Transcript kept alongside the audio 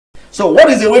So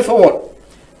what is the way forward?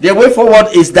 The way forward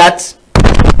is that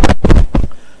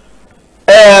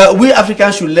we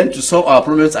Africans should learn to solve our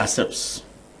problems ourselves.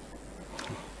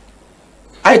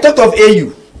 I talked of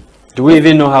AU. Do we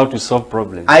even know how to solve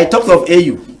problems? I talked of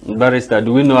AU. Barrister,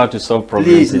 do we know how to solve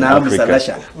problems Please, in now, Africa?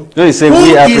 Mr. Lasha. No, you say Who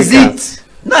we is Africans. it?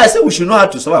 No, I said we should know how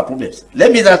to solve our problems.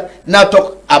 Let me now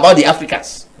talk about the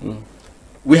Africans.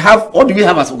 We have, what do we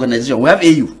have as organization? We have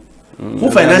AU.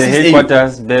 Who finances the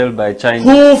headquarters built by China.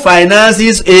 Who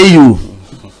finances AU?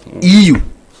 EU.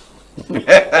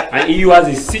 And EU has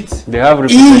a seat. They have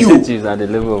representatives at the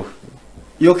level of...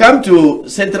 You come to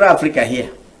Central Africa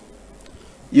here.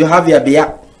 You have your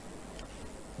BIA.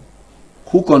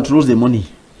 Who controls the money?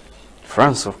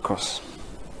 France, of course.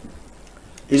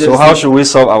 So how should we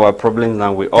solve our problems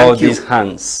now with all these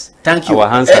hands? Thank you. Our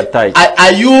hands are tied.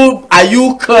 Are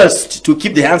you cursed to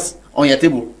keep the hands on your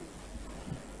table?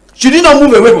 Should you not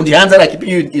move away from the hands that are keeping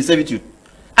you in servitude?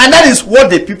 And that is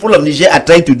what the people of Niger are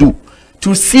trying to do,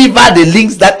 to sever the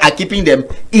links that are keeping them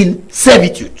in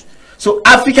servitude. So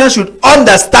Africans should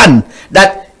understand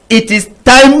that it is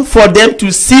time for them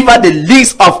to sever the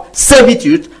links of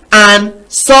servitude and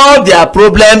solve their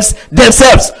problems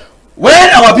themselves.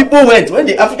 When our people went, when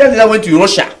the African leader went to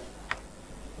Russia,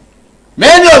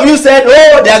 many of you said,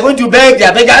 oh, they are going to beg, they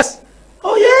are beggars.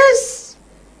 Oh yes.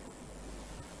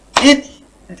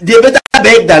 They better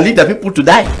beg than leave the people to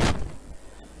die.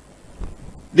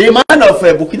 The man of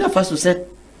Burkina Faso said,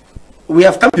 we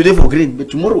have come today for grain, but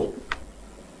tomorrow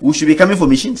we should be coming for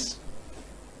machines.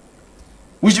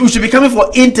 We should be coming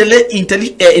for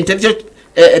intelligent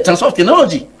transfer of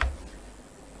technology.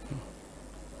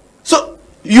 So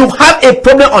you have a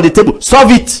problem on the table,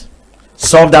 solve it.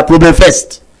 Solve that problem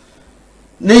first.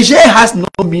 Niger has no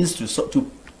means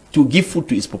to give food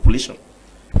to its population.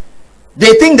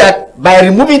 They think that by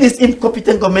removing this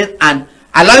incompetent government and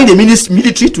allowing the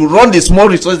military to run the small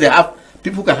resources they have,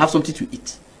 people can have something to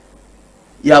eat.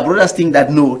 Your brothers think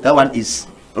that no, that one is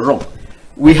wrong.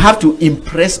 We have to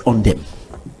impress on them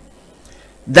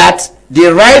that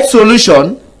the right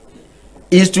solution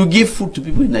is to give food to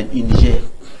people in Niger.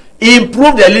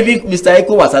 Improve their living, Mr.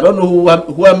 ECOWAS. I don't know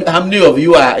how many of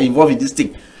you are involved in this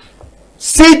thing.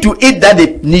 See to it that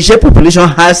the Niger population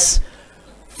has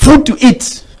food to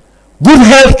eat, good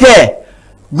health care,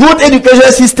 good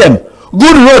education system,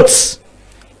 good roads.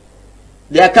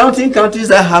 They are counting countries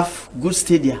that have good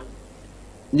stadia.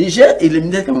 Niger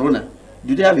eliminated Cameroon.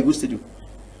 Do they have a good stadium?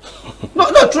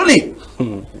 No, truly.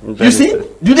 You see,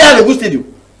 do they have a good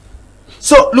stadium?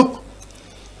 So look,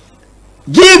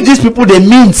 give these people the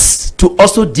means to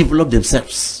also develop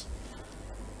themselves.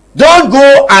 Don't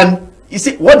go and, you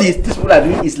see, what these people are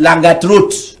doing is langa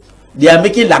throat. They are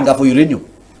making langa for uranium.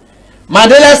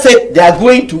 Mandela said they are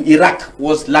going to Iraq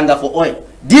was langa for oil.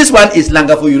 This one is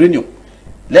langa for uranium.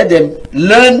 Let them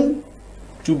learn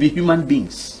to be human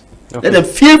beings. Okay. Let them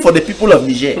feel for the people of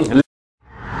Niger.